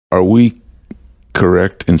are we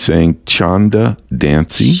correct in saying Chanda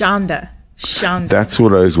Dancy? Chanda. That's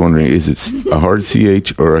what I was wondering. Is it a hard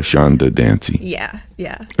CH or a Chanda Dancy? Yeah.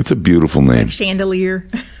 It's a beautiful name. Like chandelier.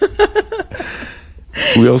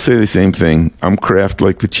 We all say the same thing. I'm Kraft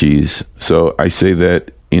like the cheese. So I say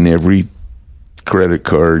that in every credit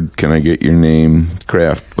card. Can I get your name?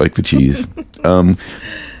 Kraft like the cheese.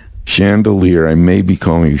 Chandelier. I may be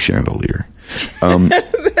calling you Chandelier.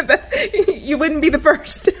 You wouldn't be the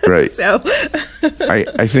first. Right. So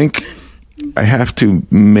I think I have to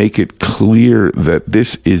make it clear that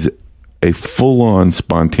this is a full-on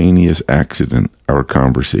spontaneous accident, our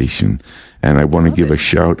conversation. And I want to give a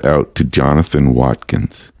shout out to Jonathan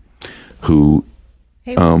Watkins, who,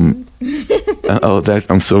 I'm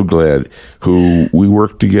so glad, who we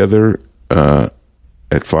worked together at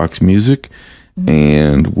Fox Music,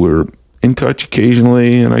 and we're in touch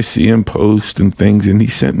occasionally, and I see him post and things, and he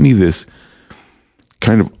sent me this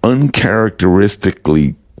kind of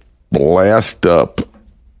uncharacteristically blast up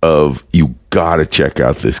of, you gotta check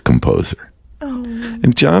out this composer.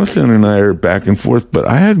 And Jonathan and I are back and forth, but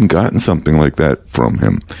I hadn't gotten something like that from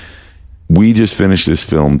him. We just finished this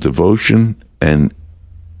film, Devotion, and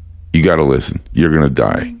you got to listen. You're going to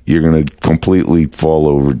die. You're going to completely fall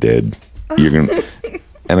over dead. And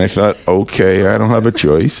I thought, okay, I don't have a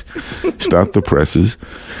choice. Stop the presses.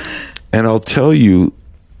 And I'll tell you,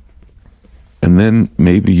 and then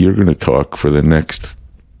maybe you're going to talk for the next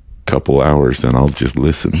couple hours, and I'll just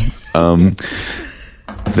listen.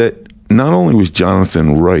 That not only was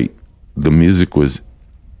Jonathan right, the music was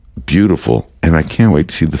beautiful, and I can't wait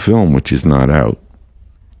to see the film, which is not out.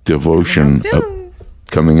 Devotion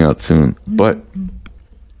coming out soon. But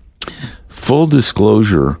full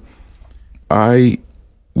disclosure, I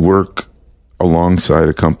work alongside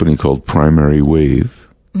a company called Primary Wave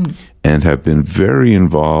and have been very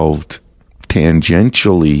involved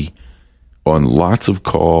tangentially on lots of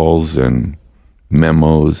calls and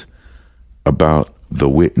memos about the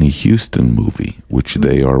Whitney Houston movie, which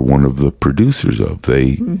they are one of the producers of.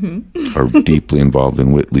 They are deeply involved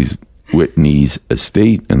in Whitney's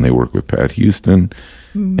estate, and they work with Pat Houston.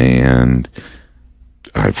 And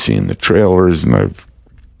I've seen the trailers, and I've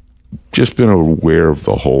just been aware of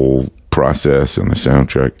the whole process and the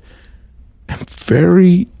soundtrack. And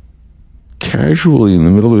very casually, in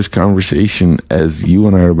the middle of this conversation, as you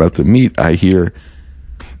and I are about to meet, I hear,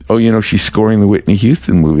 oh, she's scoring the Whitney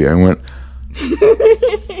Houston movie. I went,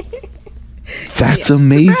 that's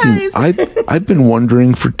amazing. I've been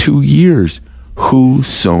wondering for 2 years who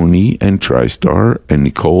Sony and TriStar and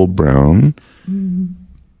Nicole Brown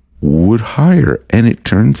would hire, and it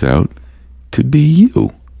turns out to be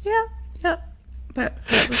you. Yeah.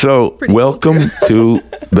 So welcome to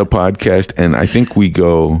the podcast, and I think we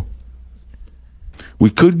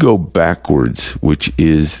could go backwards, which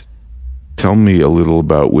is, tell me a little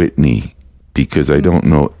about Whitney, because I don't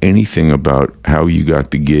know anything about how you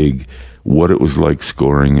got the gig, what it was like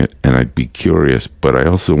scoring it, and I'd be curious, but I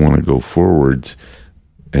also want to go forwards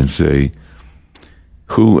and say,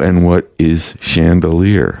 who and what is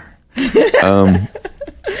Chandelier?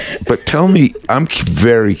 But tell me, I'm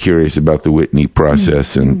very curious about the Whitney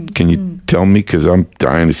process, and can you tell me, because I'm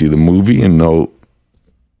dying to see the movie and know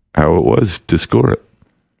how it was to score it.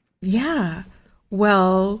 Yeah,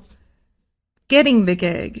 well, getting the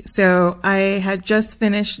gig. So I had just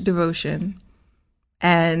finished Devotion,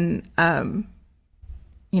 and the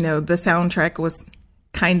soundtrack was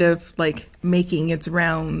kind of like making its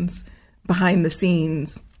rounds behind the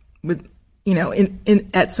scenes with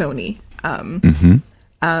at Sony.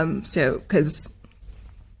 So because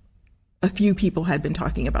a few people had been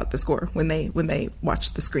talking about the score when they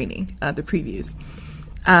watched the screening, the previews,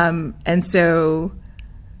 and so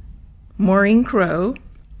Maureen Crowe,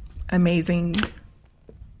 amazing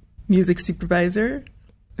music supervisor,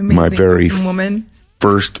 amazing, my very awesome woman,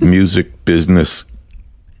 first music business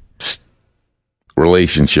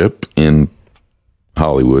relationship in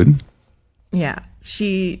Hollywood.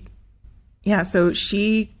 So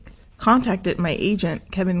she contacted my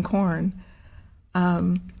agent, Kevin Korn,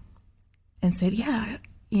 and said,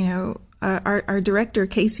 our director,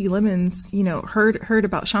 Casey Lemons, heard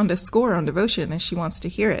about Chanda's score on Devotion, and she wants to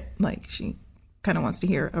hear it. Like, she kind of wants to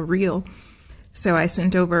hear a reel. So I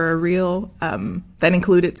sent over a reel that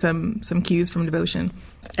included some cues from Devotion,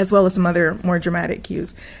 as well as some other more dramatic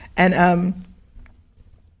cues. And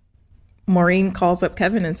Maureen calls up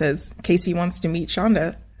Kevin and says, Casey wants to meet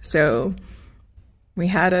Chanda. So we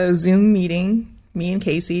had a Zoom meeting, me and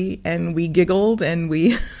Casey, and we giggled and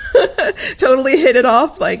we totally hit it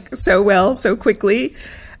off like so well, so quickly.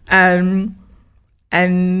 And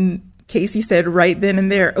Casey said right then and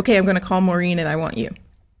there, okay, I'm going to call Maureen and I want you.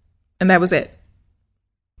 And that was it.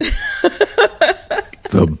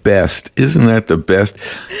 The best. Isn't that the best?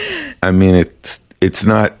 I mean, it's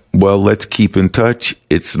not, well, let's keep in touch.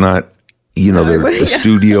 It's not, the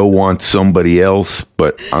studio wants somebody else,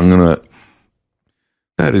 but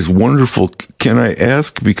that is wonderful. Can I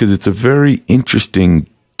ask, because it's a very interesting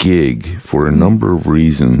gig for a number of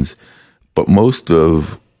reasons, but most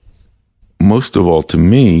of all, to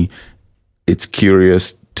me, it's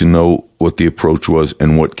curious to know what the approach was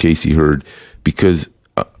and what Casey heard, because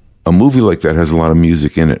a movie like that has a lot of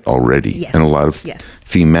music in it already, and a lot of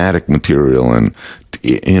thematic material. And,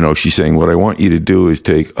 she's saying, what I want you to do is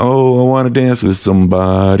take, I want to dance with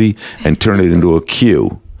somebody, and turn it into a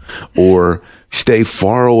cue, or stay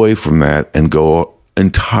far away from that and go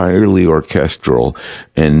entirely orchestral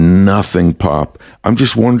and nothing pop. I'm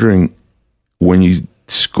just wondering, when you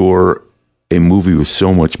score a movie with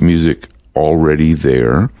so much music already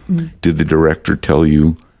there, did the director tell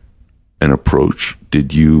you an approach?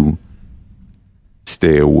 Did you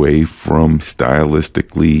stay away from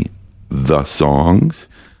stylistically the songs?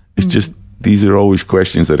 It's just, these are always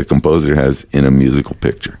questions that a composer has in a musical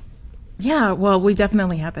picture. Yeah, well, we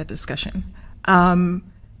definitely had that discussion.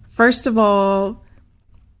 First of all,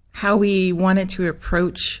 how we wanted to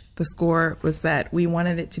approach the score was that we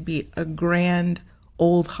wanted it to be a grand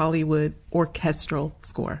old Hollywood orchestral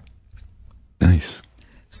score. Nice.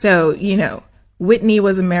 So, Whitney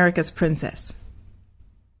was America's princess.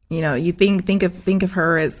 You think of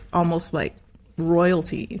her as almost like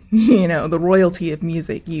royalty, the royalty of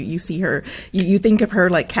music. You see her, you think of her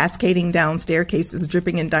like cascading down staircases,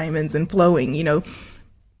 dripping in diamonds and flowing,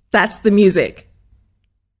 that's the music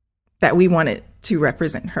that we wanted to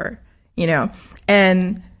represent her,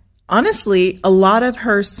 and honestly, a lot of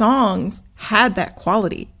her songs had that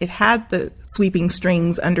quality. It had the sweeping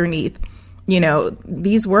strings underneath.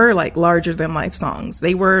 These were like larger than life songs.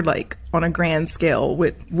 They were like on a grand scale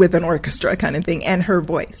with an orchestra kind of thing, and her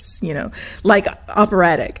voice, like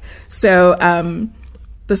operatic. So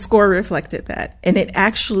the score reflected that, and it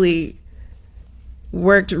actually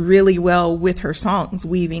worked really well with her songs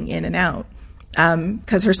weaving in and out.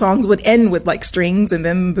 Because her songs would end with like strings, and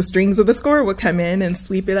then the strings of the score would come in and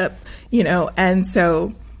sweep it up, and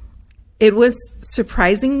so it was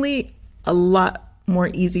surprisingly a lot more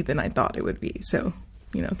easy than I thought it would be. So,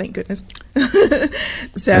 thank goodness.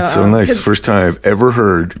 That's so nice. First time I've ever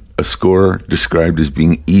heard a score described as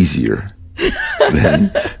being easier,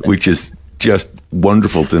 which is just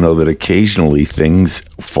wonderful to know that occasionally things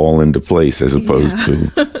fall into place as opposed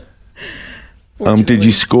to. Did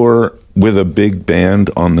you score with a big band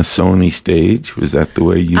on the Sony stage? Was that the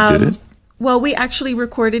way you did it? Well, we actually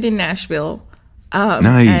recorded in Nashville.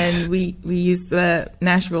 Nice. And we used the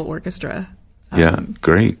Nashville Orchestra.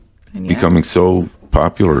 Great. Becoming so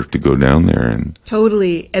popular to go down there and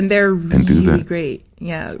totally. And they're really great.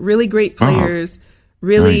 Yeah, really great players.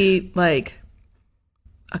 Really like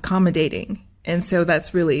accommodating, and so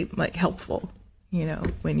that's really like helpful.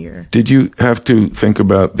 When you're. Did you have to think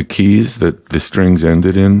about the keys that the strings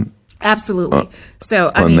ended in? Absolutely.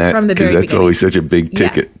 So I mean, from the very beginning, that's always such a big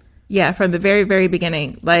ticket. Yeah, from the very, very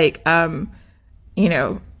beginning. Like, not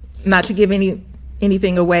to give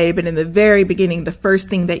anything away, but in the very beginning, the first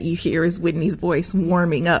thing that you hear is Whitney's voice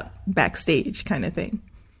warming up backstage, kind of thing.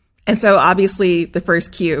 And so, obviously, the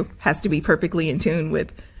first cue has to be perfectly in tune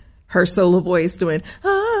with her solo voice doing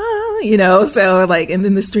So like, and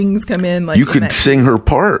then the strings come in. Like, you could sing her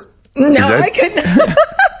part. No, I couldn't.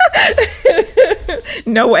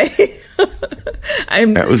 No way.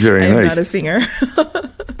 That was very nice. I'm not a singer.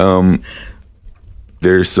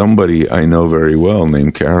 There's somebody I know very well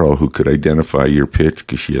named Carol who could identify your pitch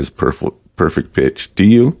because she has perfect pitch. Do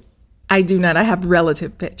you? I do not. I have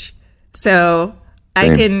relative pitch. So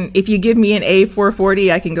I can, if you give me an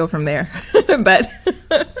A440, I can go from there. But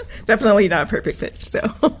definitely not perfect pitch. So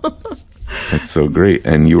that's so great.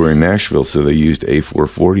 And you were in Nashville, so they used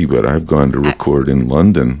A440, but I've gone to record in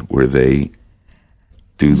London where they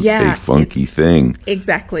do a funky thing.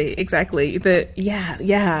 Exactly. Because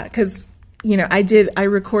I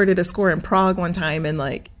recorded a score in Prague one time, and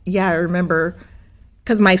I remember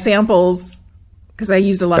because my samples, because I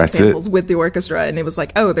used a lot of samples with the orchestra, and it was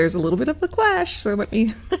like, oh, there's a little bit of a clash, so let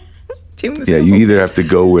me tune the samples. Yeah, you either have to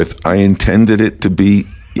go with, I intended it to be,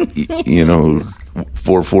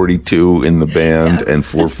 442 in the band and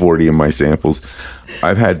 440 in my samples.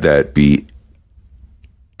 I've had that be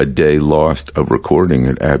a day lost of recording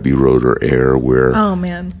at Abbey Road or Air where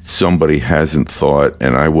somebody hasn't thought,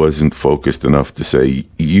 and I wasn't focused enough to say,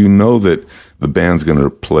 that the band's going to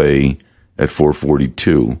play at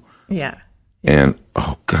 442. Yeah. And,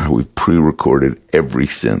 oh God, we pre-recorded every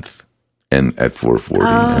synth. and at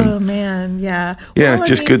 4:40. Oh, man, yeah. Yeah, well,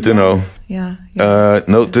 just good to know. Yeah.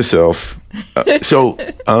 Note to self. So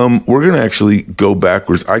we're going to actually go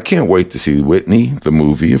backwards. I can't wait to see Whitney, the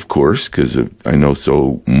movie, of course, because I know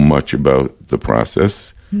so much about the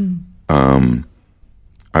process.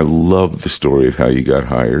 I love the story of how you got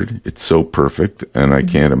hired. It's so perfect, and I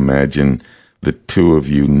can't imagine the two of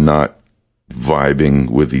you not vibing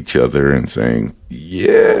with each other and saying,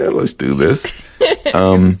 yeah, let's do this.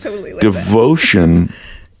 Totally like Devotion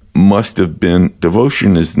must have been,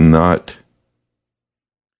 Devotion is not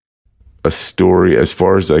a story, as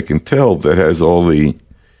far as I can tell, that has all the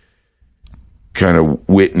kind of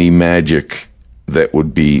Whitney magic that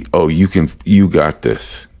would be, oh, you got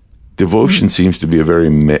this. Devotion seems to be a very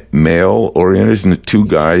male oriented, isn't it? Two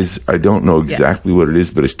guys, I don't know exactly what it is,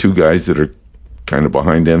 but it's two guys that are kind of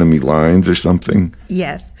behind enemy lines or something.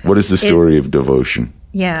 Yes. What is the story of Devotion?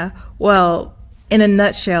 Yeah. Well, in a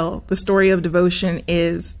nutshell, the story of Devotion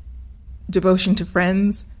is devotion to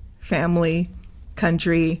friends, family,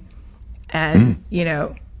 country, and,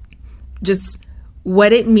 just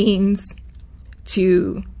what it means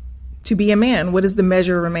to be a man. What is the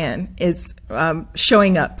measure of a man? It's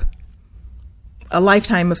showing up. A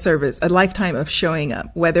lifetime of service, a lifetime of showing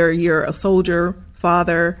up, whether you're a soldier,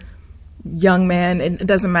 father, young man, it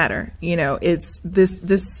doesn't matter. It's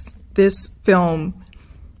this film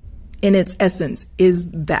in its essence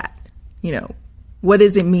is that, what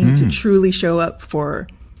does it mean to truly show up for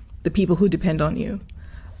the people who depend on you?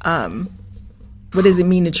 What does it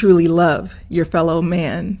mean to truly love your fellow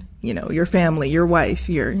man, your family, your wife,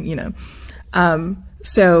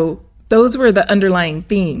 so those were the underlying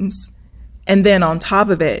themes. And then on top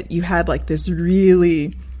of it, you had like this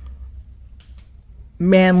really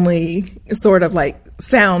manly sort of like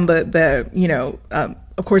sound,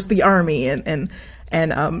 of course, the army and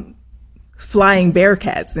flying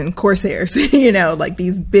Bearcats and Corsairs, like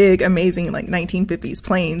these big, amazing, like 1950s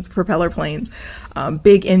planes, propeller planes,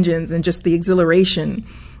 big engines, and just the exhilaration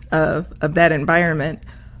of that environment.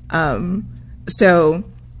 So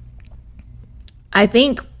I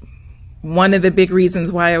think one of the big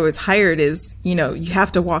reasons why I was hired is, you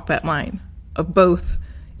have to walk that line of both,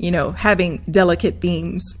 having delicate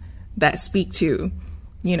themes that speak to,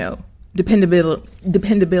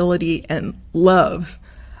 dependability and love,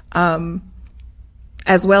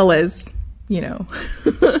 as well as,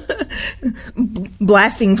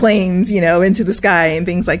 blasting planes, into the sky and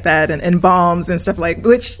things like that, and bombs and stuff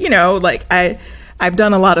which, I've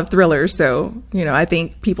done a lot of thrillers, so, I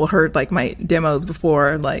think people heard like my demos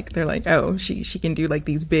before, like they're like, oh, she can do like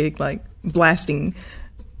these big like blasting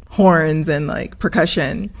horns and like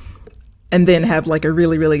percussion, and then have like a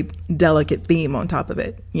really, really delicate theme on top of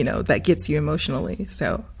it, that gets you emotionally.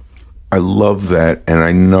 So I love that, and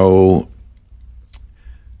I know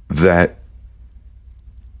that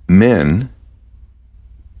male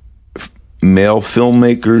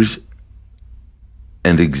filmmakers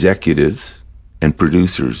and executives and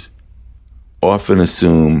producers often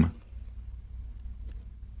assume,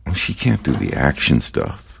 well, she can't do the action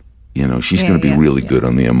stuff. She's going to be really good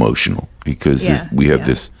on the emotional, because we have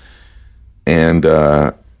this. And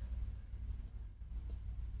I've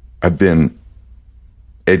been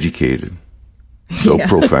educated so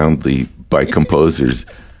profoundly by composers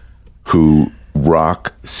who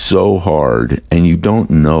rock so hard and you don't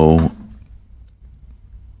know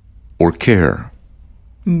or care.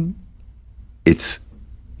 It's,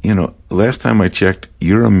 last time I checked,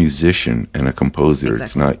 you're a musician and a composer. Exactly.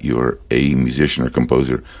 It's not you're a musician or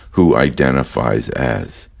composer who identifies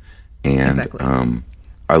as. And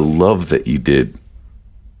I love that you did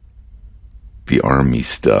the army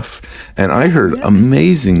stuff. And I heard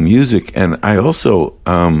amazing music. And I also,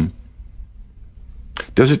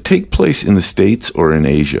 does it take place in the States or in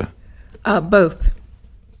Asia? Both.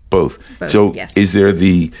 So yes. Is there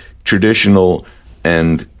the traditional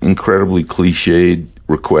and incredibly cliched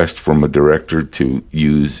request from a director to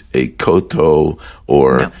use a koto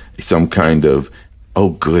or some kind of, oh,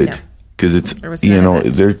 good. Because it's,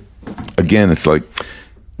 they're, again, it's like,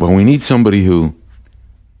 well, we need somebody who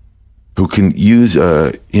can use,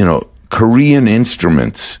 Korean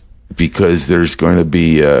instruments, because there's going to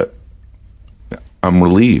be, I'm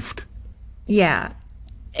relieved. Yeah.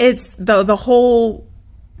 It's the whole,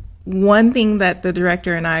 one thing that the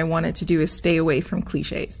director and I wanted to do is stay away from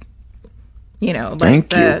cliches.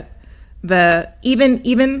 Thank you.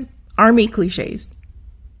 Even army cliches,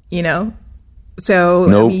 So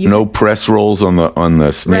no press rolls on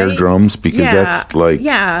the snare drums, because that's like,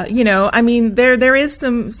 there is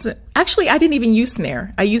some Actually, I didn't even use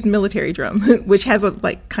snare. I used military drum, which has a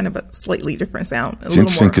kind of a slightly different sound. It's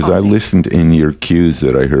interesting because I listened in your cues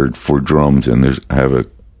that I heard for drums, and I have a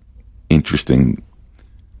interesting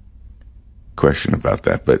question about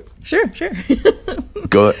that. But sure.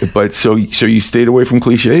 But so you stayed away from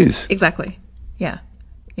cliches. Exactly. Yeah.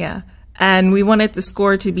 And we wanted the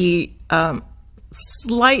score to be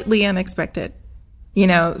slightly unexpected.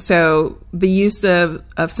 So the use of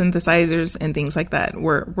synthesizers and things like that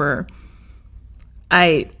were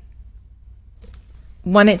I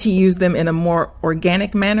wanted to use them in a more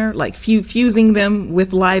organic manner, like fusing them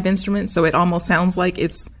with live instruments, so it almost sounds like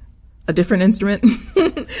it's a different instrument.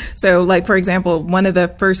 So, like, for example, one of the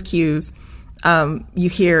first cues, you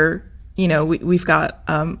hear, we've got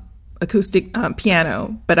acoustic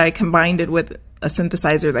piano, but I combined it with a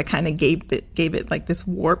synthesizer that kind of gave it like this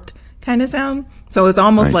warped kind of sound. So it's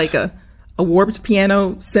almost like a warped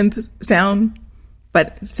piano synth sound.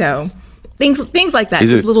 But so things like that.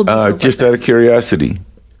 Just little details. Just like out of curiosity,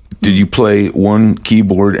 did you play one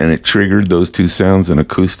keyboard and it triggered those two sounds, an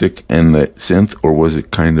acoustic and the synth, or was it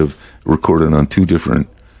kind of recorded on two different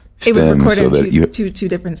stems? It was recorded on two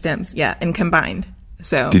different stems, yeah, and combined.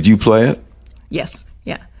 So did you play it? Yes,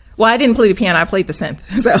 yeah. Well, I didn't play the piano; I played the synth.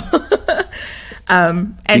 So,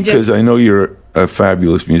 because I know you're a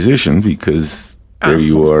fabulous musician, because there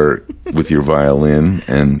you are with your violin,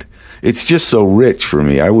 and it's just so rich for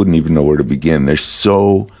me. I wouldn't even know where to begin. There's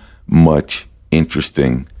so much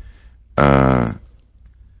interesting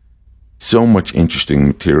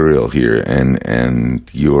material here, and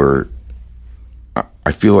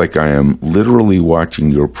I feel like I am literally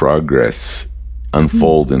watching your progress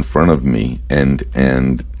unfold in front of me, and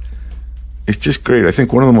it's just great. I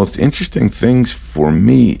think one of the most interesting things for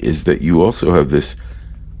me is that you also have this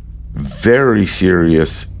very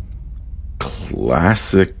serious,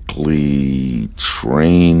 classically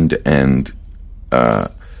trained and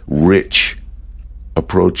rich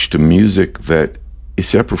approach to music that is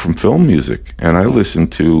separate from film music. And I listen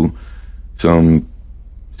to some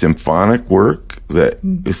symphonic work that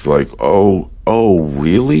is like, oh,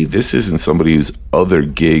 really? This isn't somebody whose other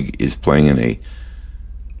gig is playing in a,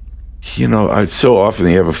 so often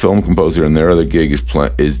you have a film composer and their other gig is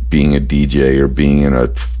being a DJ or being in a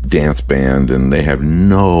dance band, and they have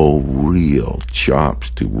no real chops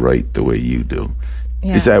to write the way you do.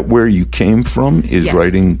 Yeah. Is that where you came from? Is yes.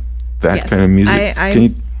 writing that kind of music?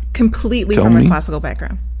 I'm completely from a classical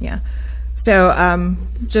background. Yeah. So,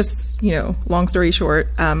 just, long story short,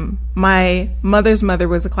 my mother's mother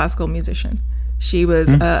was a classical musician. She was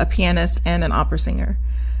a pianist and an opera singer.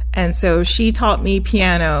 And so she taught me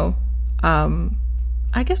piano,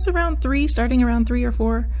 I guess starting around 3 or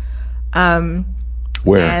 4.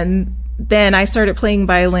 Where? And then I started playing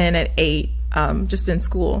violin at 8, just in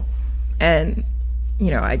school. And,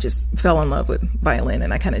 I just fell in love with violin,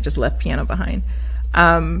 and I kind of just left piano behind.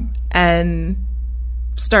 And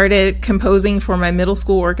started composing for my middle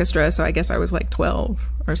school orchestra. So I guess I was like 12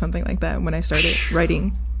 or something like that when I started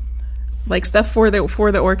writing like stuff for the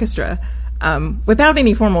orchestra, without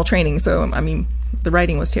any formal training. So, I mean, the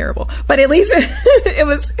writing was terrible, but at least it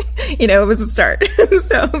was, it was a start.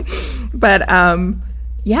 So, but,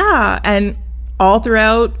 yeah. And all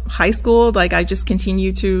throughout high school, like, I just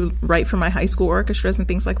continued to write for my high school orchestras and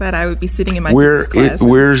things like that. I would be sitting in my business class.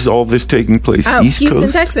 Where's all this taking place? East Houston,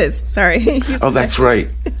 Coast? Texas. Sorry. Houston, that's right.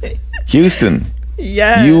 Houston.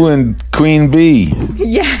 Yes. You and Queen Bee.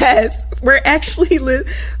 Yes. We're actually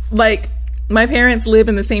my parents live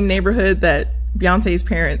in the same neighborhood that Beyonce's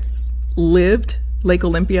parents lived. Lake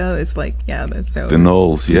Olympia. It's so the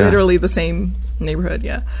Knolls, yeah. Literally the same neighborhood,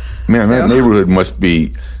 yeah. Man, that neighborhood must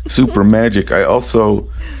be super magic. I also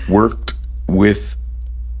worked with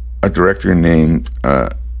a director named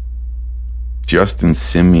Justin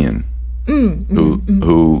Simeon,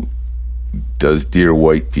 who does Dear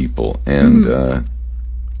White People, and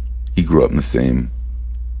he grew up in the same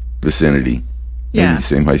vicinity, maybe the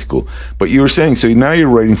same high school. But you were saying, so now you're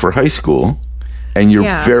writing for high school, and you're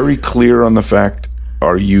very clear on the fact.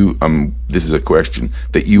 Are you, this is a question,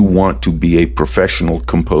 that you want to be a professional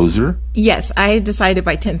composer? Yes, I decided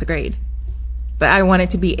by 10th grade that I wanted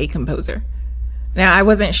to be a composer. Now, I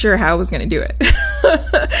wasn't sure how I was going to do it.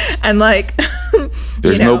 And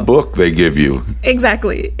there's no book they give you.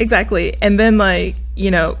 Exactly. And then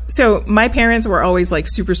so my parents were always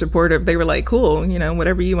super super They were like, cool,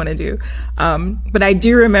 whatever you want to do. But I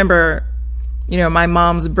do remember, my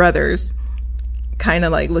mom's brothers kind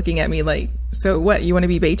of looking at me so what, you want to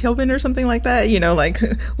be Beethoven or something like that?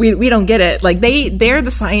 We don't get it. They're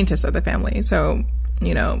the scientists of the family. So,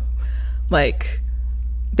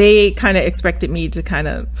 they kind of expected me to kind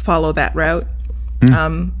of follow that route.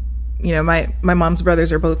 my mom's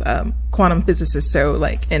brothers are both quantum physicists. So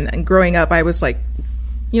like, and growing up, I was like,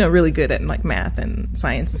 really good at like math and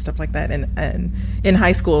science and stuff like that. And in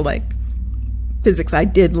high school, like physics, I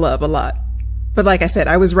did love a lot. But like I said,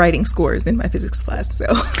 I was writing scores in my physics class. So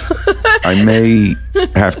I may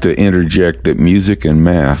have to interject that music and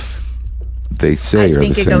math, they say, are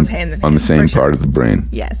the same, on the same part of the brain.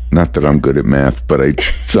 Yes. Not that I'm good at math, but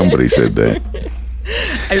somebody said that.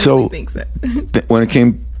 I really think so. When it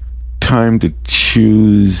came time to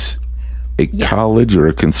choose a college or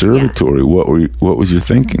a conservatory, what was your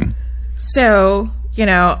thinking? So,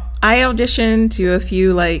 I auditioned to a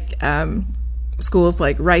few like schools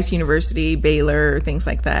like Rice University, Baylor, things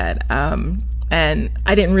like that. And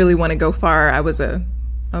I didn't really want to go far. I was a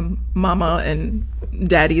mama and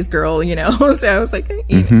daddy's girl, so I was like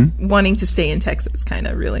wanting to stay in Texas, kind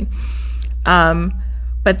of really.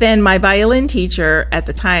 But then my violin teacher at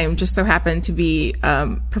the time just so happened to be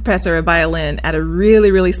professor of violin at a really,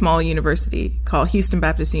 really small university called Houston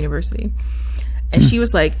Baptist University. And she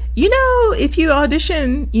was like, if you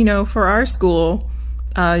audition, for our school,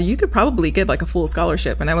 you could probably get like a full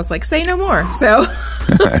scholarship. And I was like, say no more. So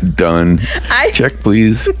done. Check,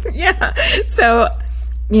 please. Yeah. So,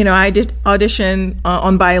 I did audition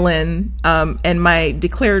on violin, and my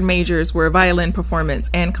declared majors were violin performance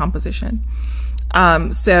and composition.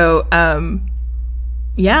 And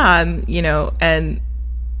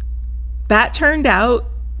that turned out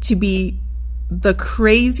to be the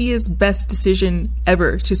craziest, best decision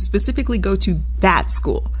ever to specifically go to that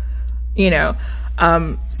school,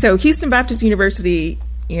 So Houston Baptist University,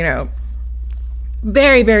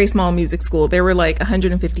 very, very small music school. There were like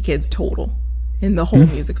 150 kids total in the whole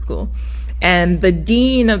music school. And the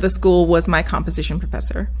dean of the school was my composition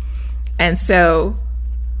professor. And so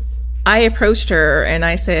I approached her and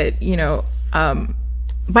I said,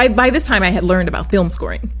 by this time I had learned about film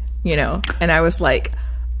scoring, and I was like,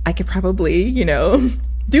 I could probably,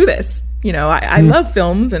 do this. I love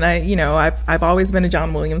films, and I've always been a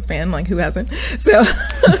John Williams fan, like who hasn't? So,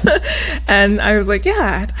 and I was like,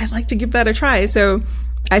 yeah, I'd like to give that a try. So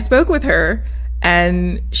I spoke with her,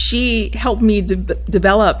 and she helped me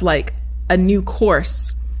develop like a new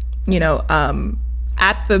course,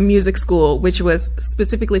 at the music school, which was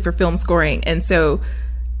specifically for film scoring. And so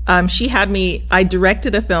she had I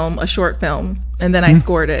directed a short film, and then I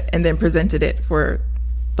scored it and then presented it for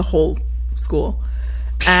the whole school.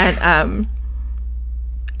 And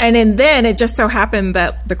then it just so happened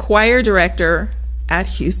that the choir director at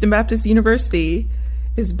Houston Baptist University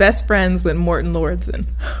is best friends with Morton Lawrenson.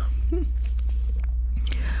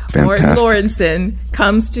 Morton Lawrenson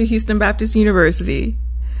comes to Houston Baptist University,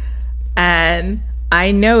 and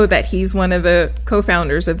I know that he's one of the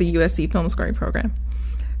co-founders of the USC film scoring program.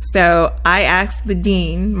 So I asked the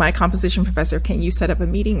dean, my composition professor, can you set up a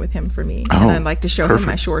meeting with him for me? And I'd like to show him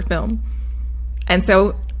my short film. And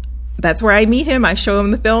so that's where I meet him. I show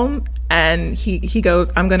him the film, and he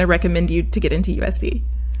goes, I'm going to recommend you to get into USC.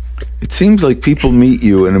 It seems like people meet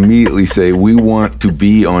you and immediately say, we want to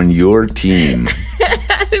be on your team.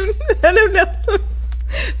 I don't know.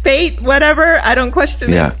 Fate, whatever. I don't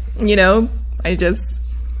question it. I just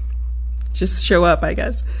show up, I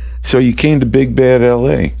guess. So you came to Big Bad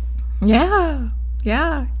LA.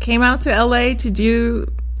 Yeah. Came out to LA to do,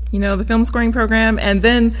 the film scoring program. And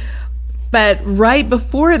then, but right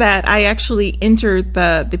before that, I actually entered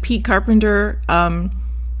the Pete Carpenter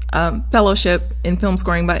fellowship in film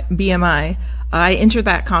scoring by BMI. I entered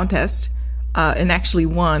that contest and actually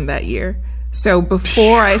won that year. So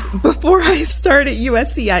before I started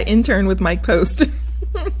USC, I interned with Mike Post.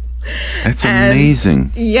 That's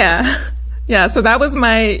amazing. Yeah. So that was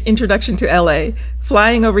my introduction to LA,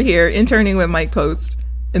 flying over here, interning with Mike Post,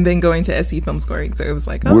 and then going to SE film scoring. So it was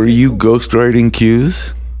like, were you ghostwriting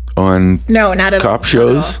cues on not at cop all.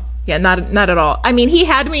 shows? Yeah, not at all. I mean, he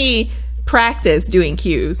had me practice doing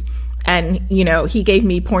cues, and he gave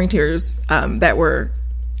me pointers that were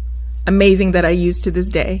amazing that I use to this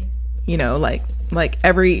day. Like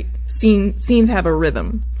every scenes have a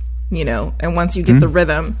rhythm, and once you get the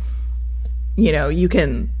rhythm, you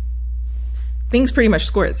can, things pretty much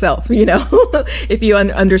score itself, if you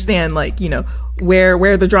understand, like,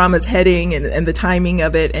 where the drama's heading and the timing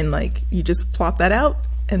of it, and like you just plot that out,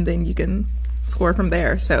 and then you can score from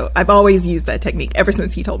there. So I've always used that technique ever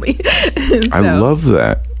since he told me. So, I love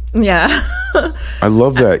that. Yeah. I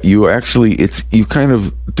love that. You kind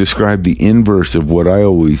of described the inverse of what I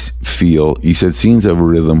always feel. You said scenes have a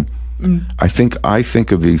rhythm. I think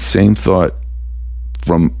of the same thought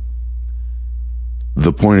from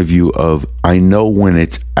the point of view of, I know when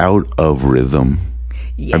it's out of rhythm.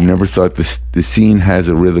 Yeah. I've never thought the scene has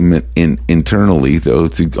a rhythm internally, though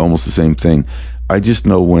it's almost the same thing. I just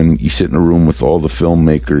know when you sit in a room with all the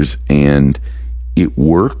filmmakers and it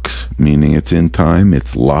works, meaning it's in time,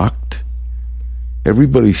 it's locked,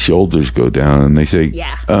 everybody's shoulders go down and they say,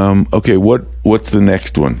 yeah. Okay, what's the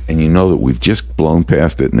next one? And you know that we've just blown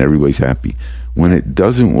past it and everybody's happy. When it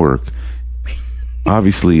doesn't work,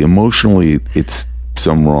 obviously emotionally it's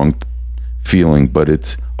some wrong feeling, but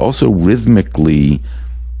it's also rhythmically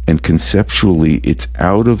and conceptually it's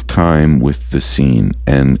out of time with the scene,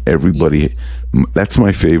 and everybody, that's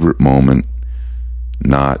my favorite moment.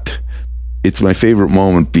 It's my favorite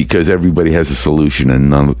moment because everybody has a solution, and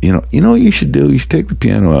none. You know what you should do? You should take the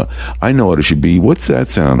piano out. I know what it should be. What's that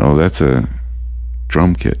sound? Oh, that's a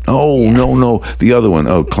drum kit. Oh, yeah. No, the other one.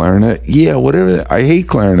 Oh, clarinet. Yeah, whatever. I hate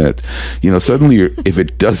clarinet. Suddenly, if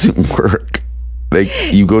it doesn't work,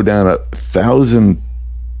 you go down 1,000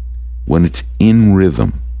 when it's in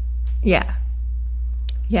rhythm. Yeah.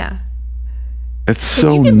 It's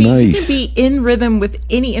so nice. You can be in rhythm with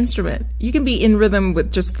any instrument. You can be in rhythm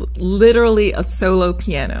with just literally a solo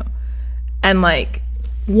piano and like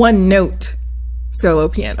one note solo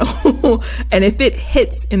piano. And if it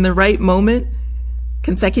hits in the right moment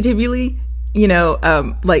consecutively,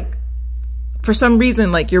 like for some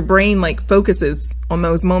reason, like your brain like focuses on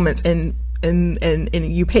those moments and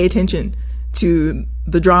you pay attention to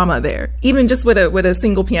the drama there, even just with a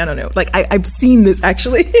single piano note. Like I've seen this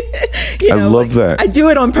actually. I love that. I do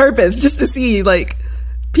it on purpose just to see like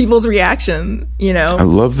people's reaction. I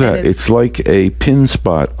love that. It's like a pin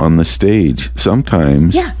spot on the stage.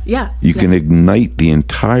 Sometimes, you can ignite the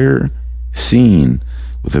entire scene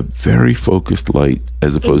with a very focused light,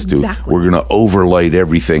 as opposed to we're going to overlight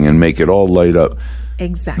everything and make it all light up.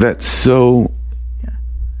 Exactly. That's so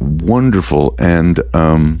wonderful. And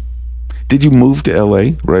did you move to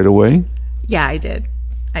LA right away? Yeah, I did.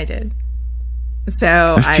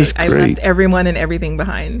 So I left everyone and everything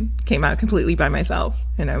behind, came out completely by myself,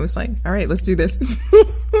 and I was like, all right, let's do this.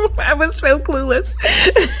 I was so clueless.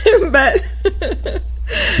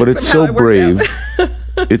 but it's so brave.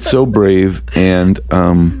 It's so brave. And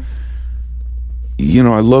I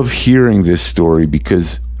love hearing this story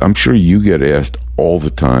because I'm sure you get asked all the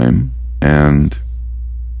time, and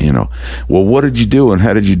well, what did you do and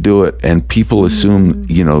how did you do it? And people assume,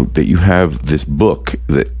 that you have this book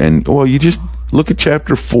you just look at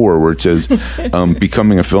chapter 4 where it says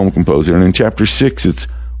becoming a film composer. And in chapter 6, it's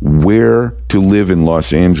where to live in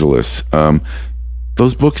Los Angeles.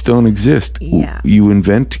 Those books don't exist. Yeah. You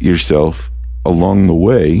invent yourself along the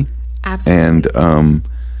way. Absolutely. And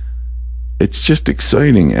it's just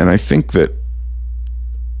exciting. And I think that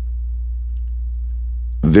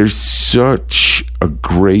there's such a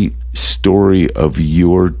great story of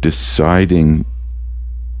your deciding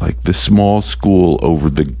like the small school over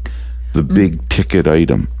the big ticket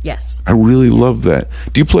item. Yes. I really love that.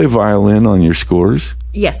 Do you play violin on your scores?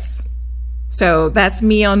 Yes. So that's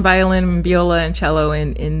me on violin, viola, and cello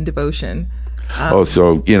in Devotion.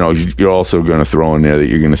 So you're also going to throw in there that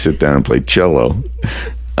you're going to sit down and play cello.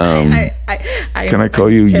 Can I call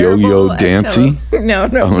you Yo-Yo Dancy? No.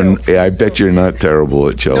 I bet you're not terrible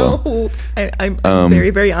at cello. No, I'm very,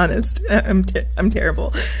 very honest. I'm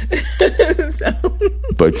terrible.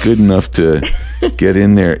 But good enough to get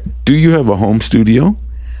in there. Do you have a home studio?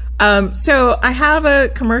 So I have a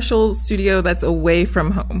commercial studio that's away from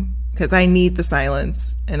home because I need the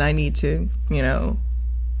silence and I need to,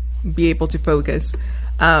 be able to focus.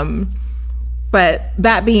 But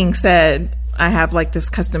that being said, I have like this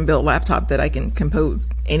custom built laptop that I can compose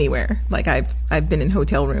anywhere. Like I've been in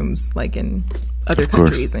hotel rooms, like in other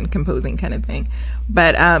countries and composing kind of thing.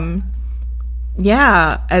 But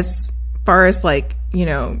as far as like,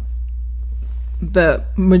 the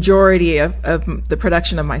majority of the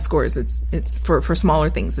production of my scores, it's for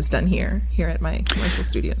smaller things. It's done here at my commercial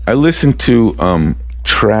studios. I listened to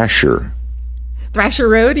Thrasher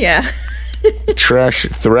Road, yeah.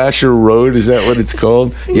 Thrasher Road, is that what it's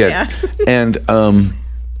called? Yeah. And I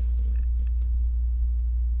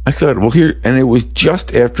thought, well, and it was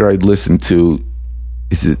just after I'd listened to,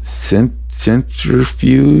 is it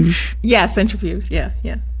Centrifuge? Yeah, Centrifuge, yeah.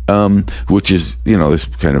 Which is, this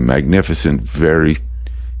kind of magnificent, very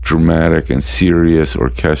dramatic and serious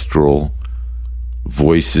orchestral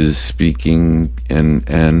voices speaking, and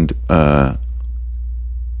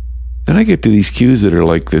then I get to these cues that are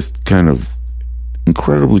like this kind of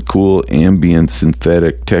incredibly cool ambient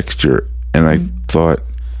synthetic texture, and I thought,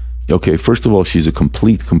 okay, first of all, she's a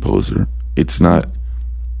complete composer. It's not,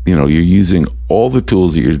 you're using all the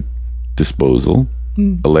tools at your disposal,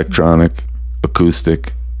 electronic,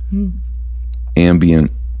 acoustic,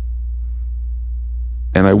 ambient,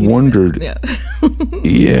 And I wondered,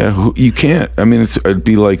 you can't. I mean, it'd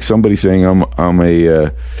be like somebody saying, I'm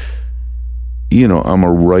a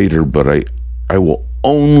writer, but I will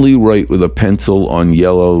only write with a pencil on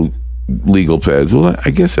yellow legal pads. Well, I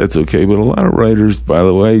guess that's okay, but a lot of writers, by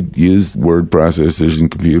the way, use word processors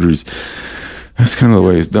and computers. That's kind of the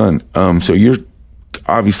way it's done. So you're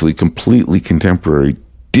obviously completely contemporary.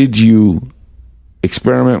 Did you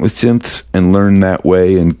experiment with synths and learn that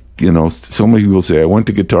way? And so many people say, I went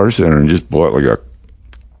to Guitar Center and just bought like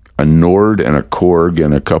a Nord and a Korg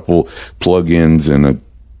and a couple plugins and a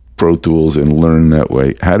Pro Tools and learned that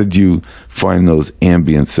way. How did you find those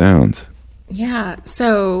ambient sounds? Yeah,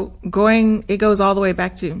 so it goes all the way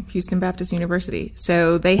back to Houston Baptist University.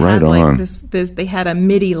 So they had they had a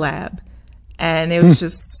MIDI lab, and it was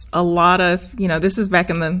just a lot of, this is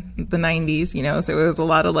back in the 90s, so it was a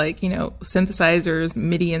lot of synthesizers,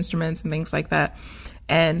 MIDI instruments and things like that.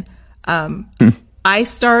 And I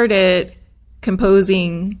started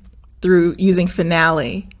composing through using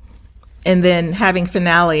Finale, and then having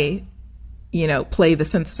Finale, play the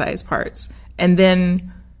synthesized parts. And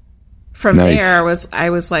then from there, I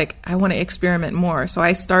was like, I want to experiment more. So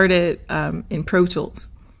I started in Pro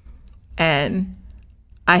Tools, and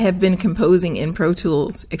I have been composing in Pro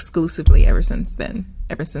Tools exclusively ever since then.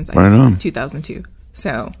 Ever since 2002.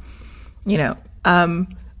 So,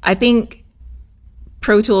 I think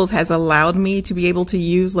Pro Tools has allowed me to be able to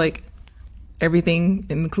use everything,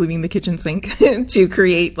 including the kitchen sink, to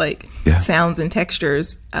create sounds and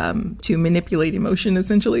textures, to manipulate emotion.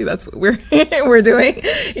 Essentially, that's what we're doing,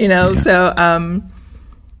 So,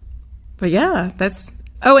 but yeah, that's.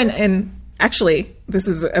 Oh, and actually, this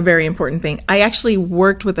is a very important thing. I actually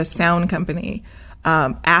worked with a sound company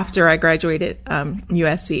after I graduated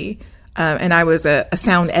USC, and I was a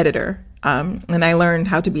sound editor. And I learned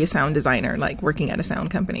how to be a sound designer, working at a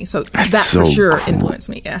sound company. So that for sure influenced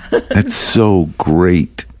me. Yeah. That's so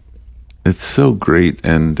great. It's so great.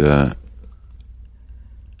 And it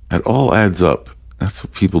all adds up. That's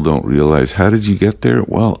what people don't realize. How did you get there?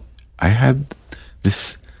 Well, I had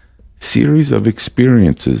this series of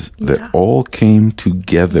experiences that all came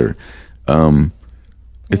together.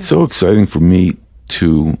 It's so exciting for me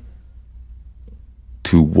to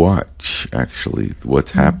watch, actually,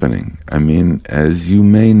 what's happening. I mean, as you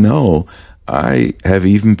may know, I have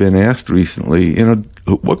even been asked recently,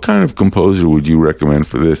 what kind of composer would you recommend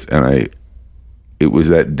for this? And it was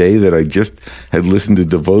that day that I just had listened to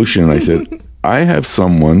Devotion, and I said, I have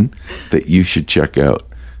someone that you should check out.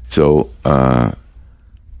 So, and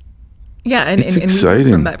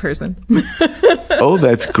exciting from that person. Oh,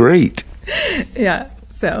 that's great. Yeah.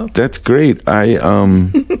 So that's great.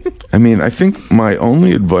 I mean, I think my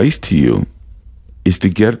only advice to you is to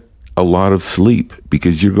get a lot of sleep,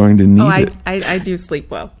 because you're going to need it. I do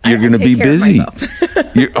sleep well. You're going to be busy.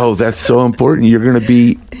 That's so important.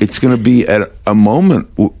 It's going to be at a moment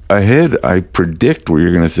ahead, I predict, where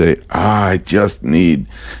you're going to say, I just need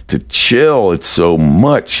to chill. It's so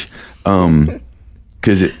much.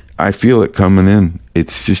 Because I feel it coming in.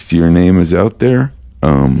 It's just, your name is out there.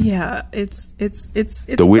 It's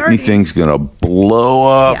the Whitney thing's gonna blow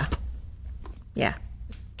up. Yeah.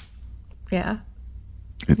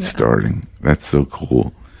 It's starting. That's so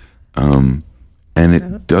cool. And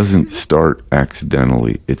it doesn't start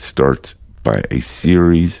accidentally. It starts by a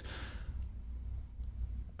series.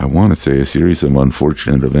 I want to say a series of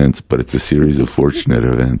unfortunate events, but it's a series of fortunate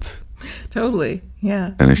events. Totally.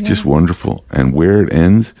 Yeah. And it's just wonderful. And where it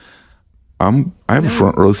ends, I have a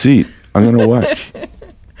front row seat. I'm going to watch.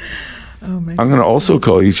 Oh my! I'm going to also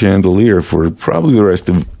call you Chandelier for probably the rest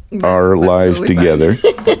of our lives totally together.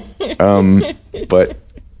 But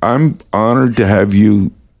I'm honored to have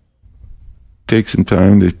you take some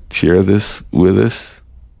time to share this with us.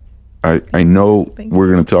 I know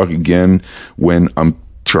we're going to talk again when I'm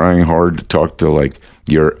trying hard to talk to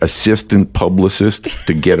your assistant publicist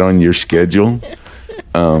to get on your schedule.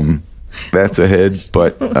 That's ahead,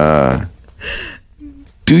 but.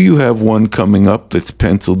 Do you have one coming up that's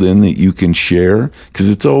penciled in that you can share? Because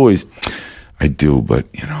it's always, I do, but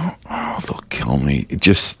they'll kill me.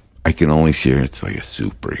 I can only share. It's like a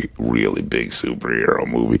really big superhero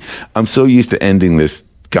movie. I'm so used to ending this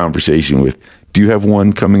conversation with, do you have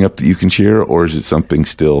one coming up that you can share, or is it something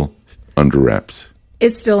still under wraps?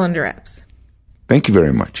 It's still under wraps. Thank you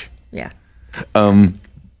very much. Yeah.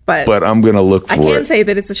 But I'm going to look for it. I can say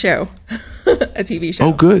that it's a show, a TV show.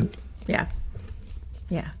 Oh, good. Yeah.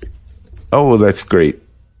 Yeah. Oh, well, that's great.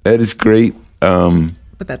 That is great. But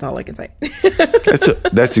that's all I can say.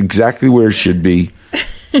 That's exactly where it should be.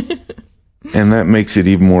 And that makes it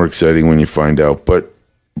even more exciting when you find out. But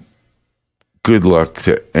good luck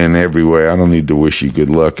in every way. I don't need to wish you good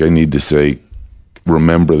luck. I need to say,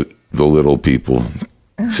 remember the little people.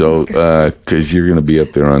 So, because you're going to be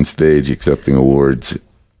up there on stage accepting awards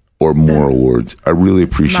or more awards. I really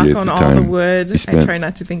appreciate knock the on time. all the wood. I try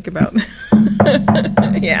not to think about.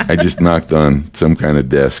 Yeah. I just knocked on some kind of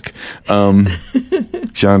desk.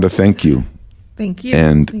 Chanda, thank you. Thank you.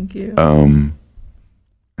 And thank you.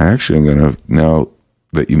 Actually, I'm going to, now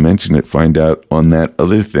that you mention it, find out on that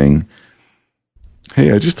other thing.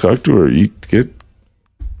 Hey, I just talked to her. You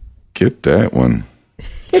get that one.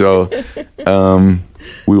 So,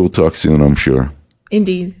 we will talk soon, I'm sure.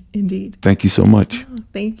 Indeed. Thank you so much.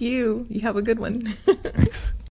 Thank you. You have a good one. Thanks.